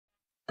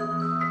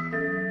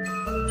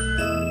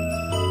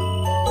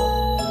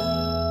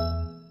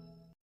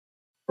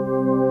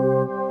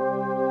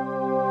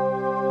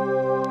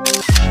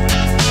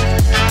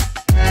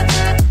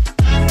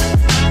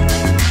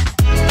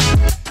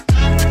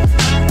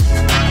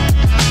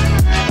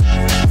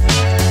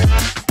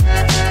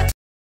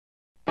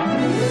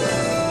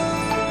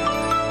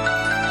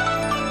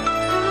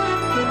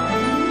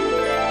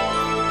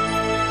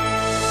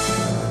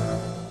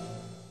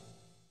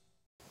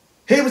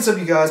what's up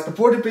you guys?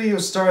 Before the video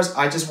starts,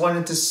 I just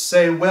wanted to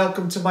say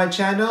welcome to my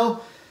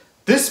channel.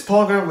 This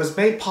program was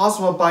made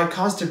possible by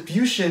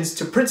contributions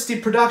to Princeton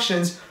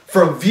Productions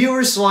from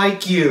viewers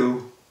like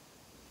you.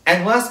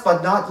 And last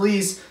but not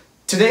least,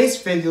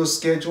 today's video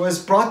schedule is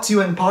brought to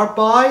you in part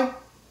by...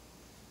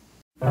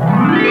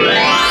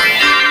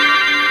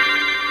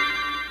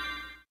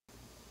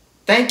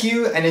 Thank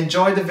you and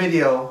enjoy the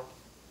video.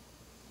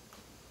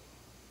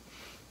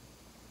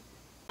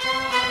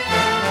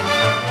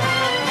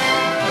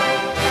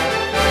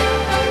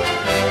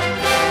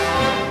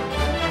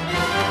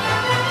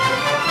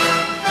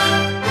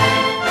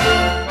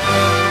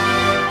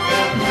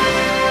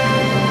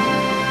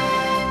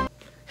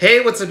 Hey,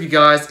 what's up you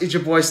guys? It's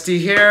your boy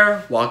Steve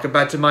here. Welcome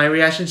back to my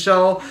reaction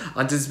show.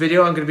 On this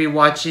video, I'm going to be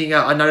watching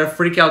another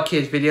Freakout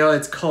Kids video.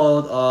 It's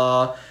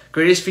called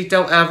Greatest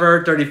Freakout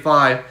Ever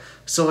 35.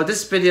 So in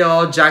this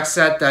video, Jack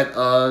said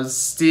that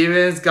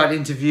Steven's got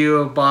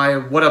interviewed by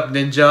What Up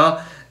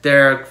Ninja.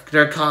 They're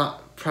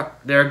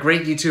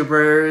great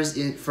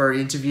YouTubers for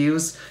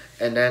interviews.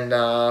 And then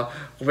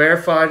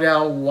we'll find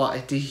out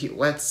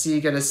what's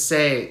he gonna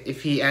say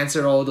if he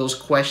answered all those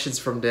questions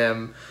from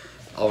them.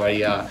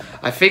 Alright,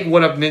 I think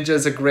What Up Ninja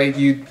is a great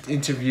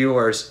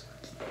interviewers.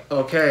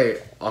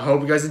 Okay, I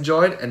hope you guys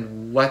enjoyed,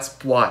 and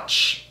let's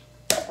watch.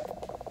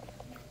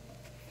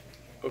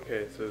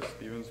 Okay, so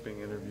Steven's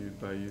being interviewed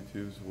by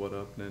YouTube's What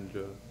Up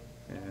Ninja.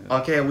 And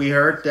okay, we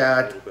heard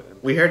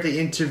the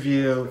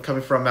interview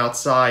coming from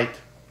outside.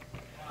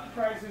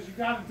 Crisis, you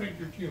gotta think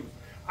you're cute.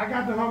 I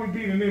got the homie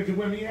beating ninja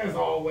with me as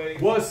always.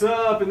 What's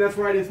up? And that's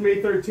right, it's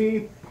May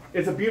 13th.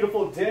 It's a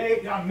beautiful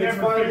day. Y'all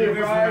never figured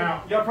this one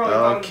out. Y'all probably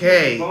thought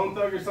it was Bone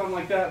Thug or something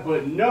like that,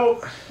 but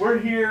nope. We're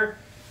here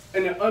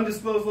in an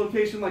undisclosed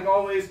location, like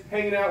always,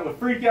 hanging out with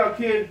Freakout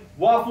Kid,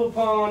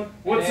 wafflepwn.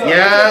 What's up?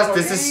 Yes,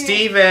 this is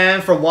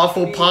Steven from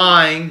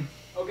wafflepwn.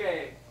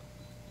 Okay,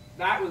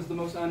 that was the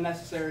most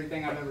unnecessary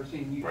thing I've ever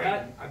seen. You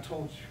I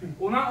told you.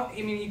 Well, not.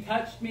 I mean, he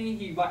touched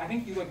me. I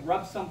think he like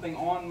rubbed something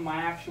on my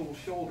actual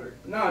shoulder.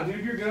 Nah,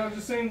 dude, you're good. I'm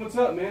just saying what's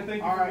up, man.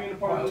 Thank you for being a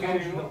part of the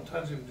channel. Don't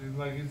touch him, dude.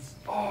 Like it's.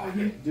 Oh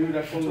yeah, dude.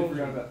 I totally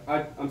forgot about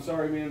that. I'm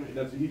sorry, man.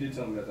 He did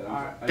tell me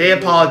about that. They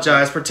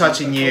apologize for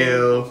touching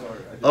you.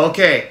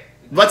 Okay,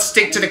 let's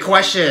stick to the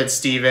question,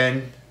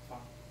 Steven.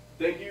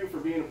 Thank you for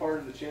being a part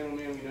of the channel,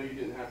 man. We know you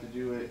didn't have to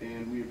do it,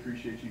 and we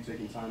appreciate you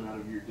taking time out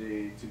of your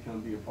day to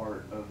come be a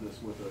part of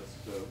this with us.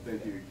 So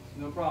thank you.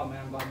 No problem,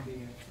 man. I'm glad to be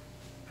here.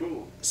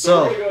 Cool.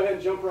 So we're gonna go ahead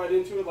and jump right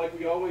into it like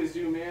we always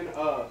do, man.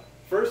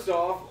 First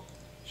off,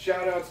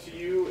 shout outs to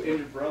you and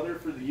your brother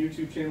for the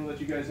YouTube channel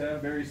that you guys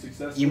have. Very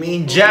successful. you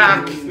mean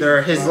Jack?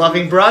 They're his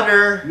loving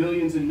brother.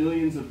 Millions and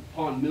millions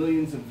upon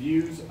millions of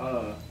views.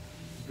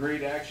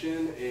 Great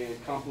action,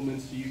 and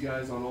compliments to you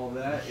guys on all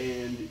that.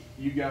 And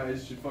you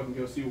guys should fucking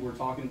go see what we're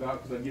talking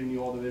about, because I've given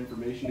you all the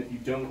information if you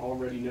don't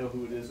already know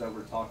who it is that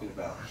we're talking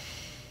about.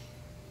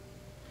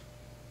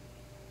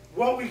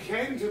 What we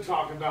came to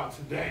talk about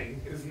today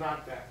is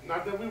not that.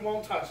 Not that we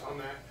won't touch on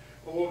that,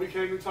 but what we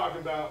came to talk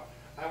about,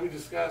 and we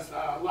discussed,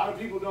 a lot of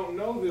people don't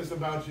know this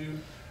about you.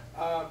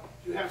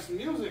 You have some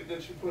music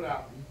that you put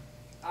out.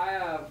 I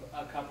have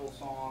a couple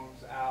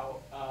songs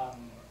out.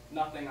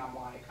 Nothing I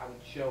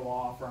would show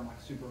off or I'm like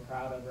super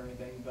proud of or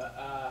anything, but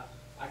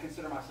I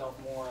consider myself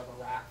more of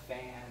a rap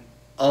fan.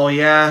 Oh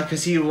yeah,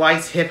 because he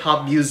likes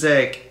hip-hop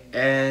music,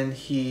 and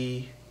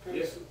he...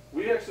 Yeah,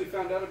 we actually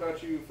found out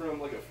about you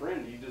from like a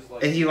friend. He just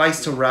like... And he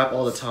likes to rap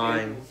all the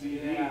time.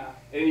 Yeah.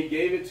 And he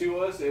gave it to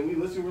us, and we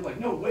listened, we're like,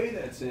 no way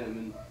that's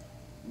him.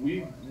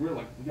 And we're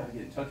like, we gotta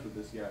get in touch with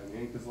this guy,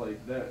 man, because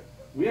like that...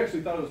 We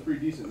actually thought it was pretty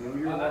decent. I mean,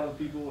 we heard a lot of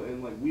people,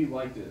 and like we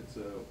liked it.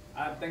 So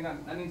I think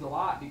that means a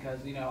lot,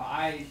 because you know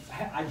I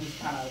just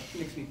kind of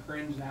makes me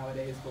cringe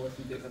nowadays to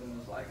listen to it, because I'm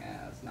just like,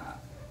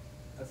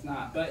 that's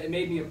not. But it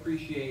made me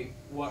appreciate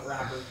what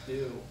rappers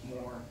do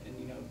more, and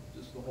you know,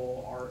 just the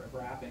whole art of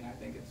rapping. I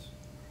think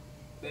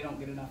they don't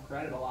get enough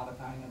credit a lot of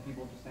time. You know,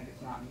 people just think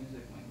it's not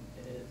music when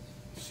it is.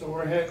 So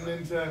we're heading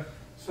into.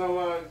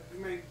 You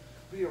may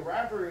be a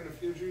rapper in the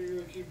future. You're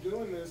gonna keep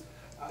doing this.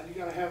 You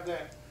gotta have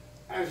that.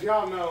 As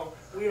y'all know,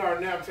 we are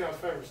Naptown's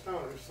favorite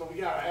stoners, so we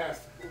gotta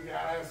ask the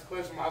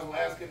question. Might as well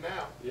ask it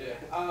now.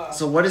 yeah.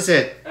 So what is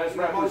it? As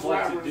rappers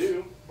like to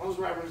do. Most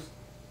rappers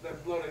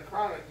that blow that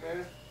chronic,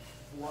 man.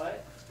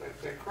 What?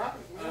 That chronic,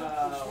 man.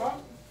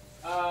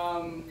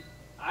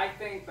 I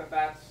think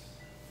that's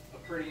a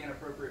pretty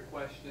inappropriate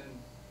question,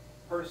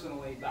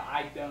 personally. But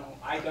I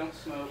don't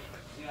smoke.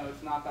 You know,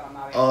 it's not that I'm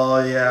not.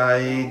 Oh yeah,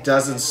 he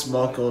doesn't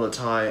smoke all the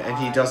time, and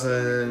he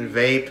doesn't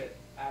vape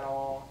at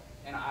all,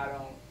 and I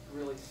don't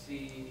really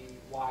see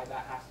why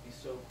that has to be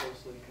so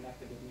closely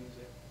connected with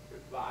music.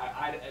 But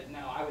no,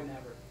 I would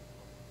never.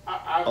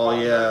 Oh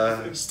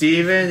yeah,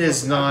 Steven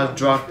is not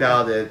drunk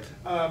about it.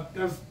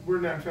 We're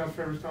Naptown's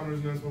favorite stoners,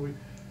 and that's what we.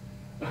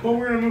 But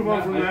we're gonna move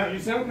on from that. You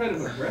sound kind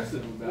of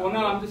aggressive about it. Well,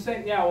 no, I'm just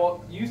saying. Yeah,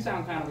 well, you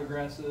sound kind of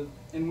aggressive,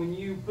 and when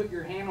you put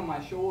your hand on my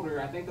shoulder,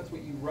 I think that's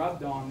what you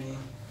rubbed on me.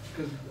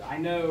 Because I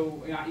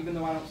know, you know, even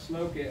though I don't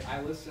smoke it,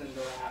 I listen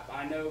to rap.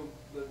 I know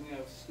the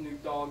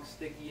Snoop Dogg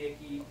sticky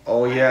icky.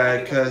 Oh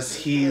yeah, because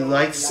he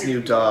likes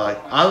Snoop Dogg.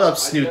 I love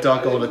Snoop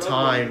Dogg all the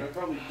time. I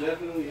probably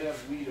definitely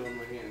have weed on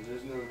my hands.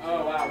 There's no.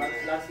 Oh wow,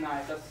 that's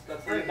nice.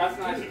 That's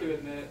nice to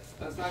admit.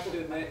 That's nice to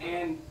admit,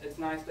 and it's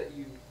nice that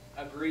you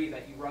agree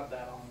that you rubbed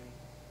that on me.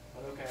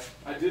 But okay.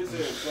 I did say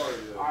I'm sorry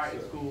though. All right, so.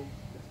 it's cool.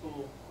 It's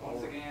cool.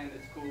 Once again,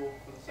 it's cool.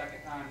 For the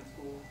second time, it's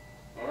cool.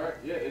 All right,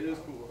 yeah, it is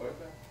cool.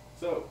 Okay.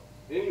 So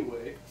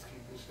anyway, Let's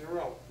keep this shit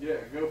rolling. yeah,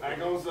 go for Back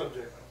it. on the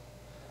subject.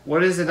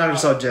 What is another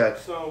subject?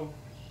 So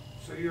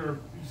you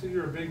said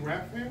you're a big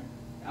rap fan?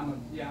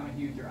 I'm a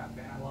huge rap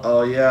fan. I love.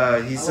 Oh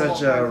yeah, he's I love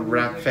such all kinds a of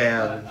rap music,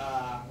 fan.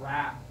 But,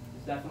 rap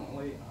is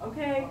definitely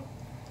okay.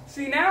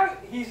 See, now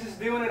he's just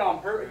doing it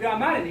on purpose. I'm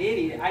not an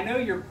idiot. I know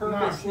you're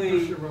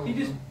purposely. He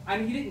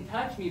didn't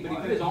touch me, but he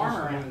put his arm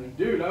around me.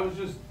 Dude, I'm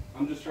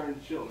just trying to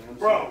chill, man.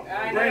 Bro,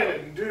 I know.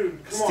 Brandon,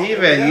 dude, come on.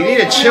 Steven, you need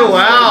to chill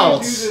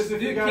out.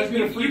 Dude,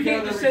 you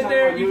can't just sit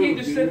there. You can't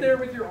just sit there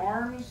with your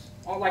arms,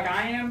 like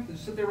I am.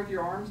 Just sit there with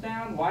your arms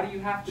down. Why do you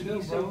have to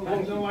be so?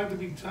 I don't like to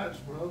be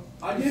touched, bro.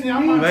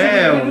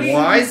 Man,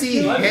 why is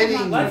he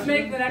hitting? Let's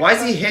make the next Why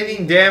is he question.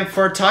 hitting them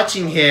for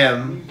touching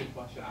him? Music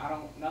question. I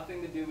don't.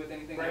 Nothing to do with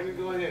anything. Brandon,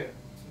 go ahead.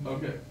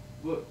 Okay,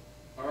 look.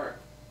 All right.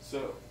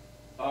 So,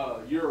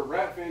 you're a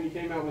rap fan. You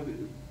came out with it.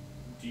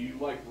 Do you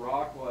like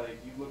rock? Like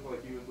you look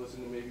like you would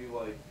listen to maybe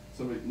like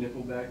somebody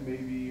Nickelback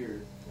maybe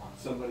or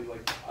somebody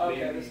like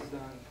Okay, maybe this is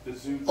done. the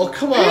Zoo. Oh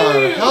come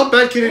on! How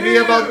bad can it be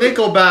about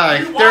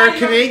Nickelback? They're a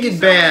Canadian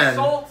band.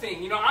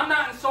 Insulting. I'm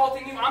not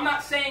insulting you. I'm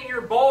not saying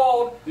you're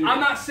bald. Dude. I'm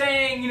not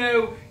saying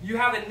you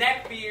have a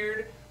neck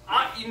beard.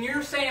 And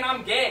you're saying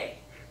I'm gay.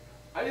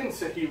 I didn't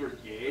say you were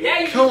gay.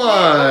 Yeah, you Come did.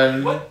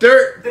 on, What-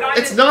 they're. did I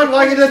It's just- not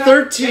like in the what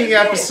 13th did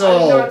I say?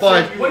 episode,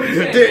 but What did you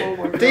say? they Oh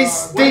my they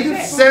God.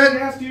 they said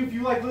asked you if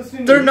you like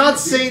listening. they're not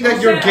saying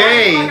that you're I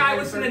gay. Like I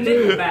listen to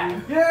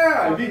Nickelback.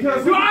 Yeah,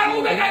 because Do I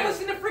look like I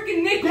listen to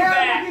freaking Nickelback?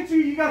 yeah, look at you.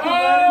 You got the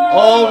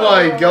Oh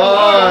my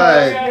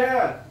God!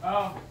 Yeah.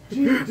 Oh.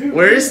 Dude,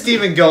 Where is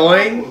Steven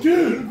going?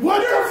 Dude, what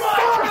the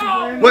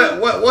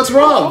fuck? What's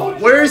wrong?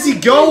 Where is he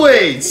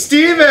going?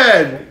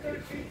 Steven!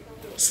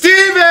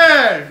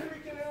 Steven!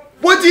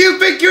 What do you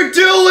think you're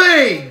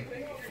doing?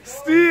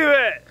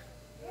 Steven!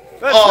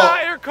 That's Oh,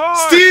 not your car!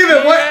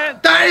 Steven,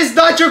 what? That is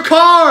not your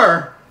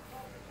car!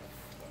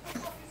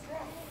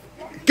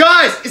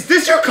 Guys, is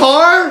this your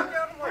car?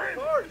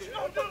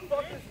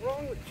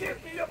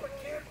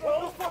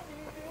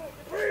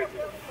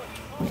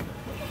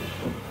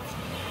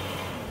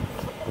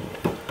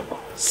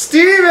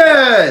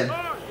 Steven!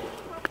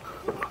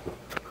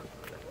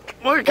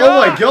 My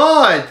Oh my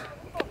God!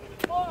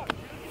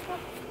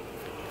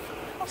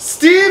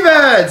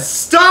 Steven,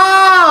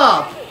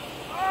 stop!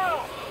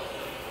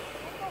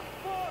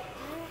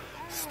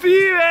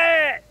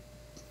 Steven!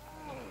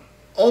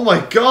 Oh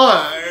my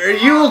God, are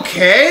you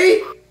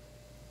okay?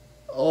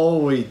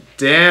 Holy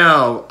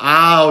damn!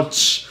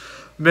 Ouch,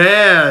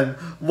 man!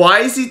 Why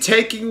is he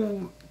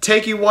taking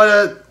one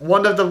of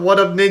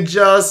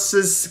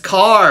Ninja's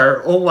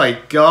car? Oh my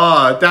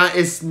God, that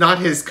is not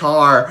his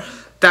car.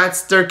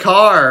 That's their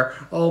car.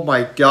 Oh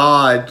my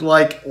God!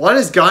 Like, what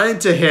has gotten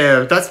into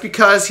him? That's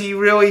because he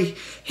really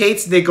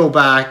hates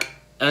Nickelback,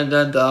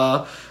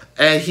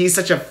 and he's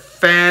such a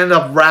fan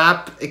of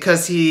rap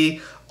because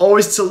he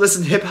always to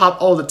listen hip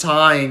hop all the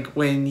time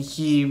when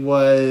he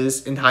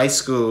was in high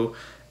school,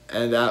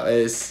 and that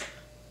is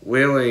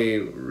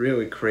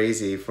really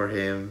crazy for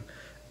him.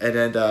 And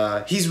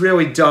then he's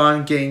really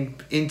done getting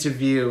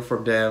interview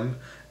from them,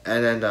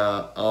 and then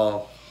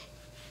oh,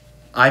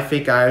 I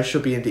think I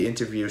should be in the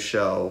interview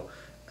show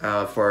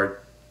for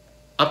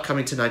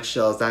upcoming Tonight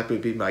shows. That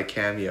would be my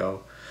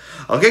cameo.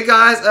 Okay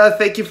guys,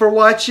 thank you for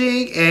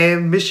watching,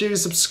 and make sure you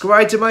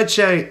subscribe to my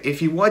channel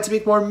if you want to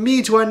make more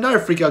me to another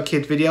Freakout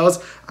Kid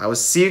videos. I will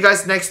see you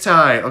guys next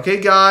time. Okay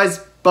guys,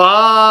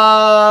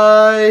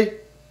 bye!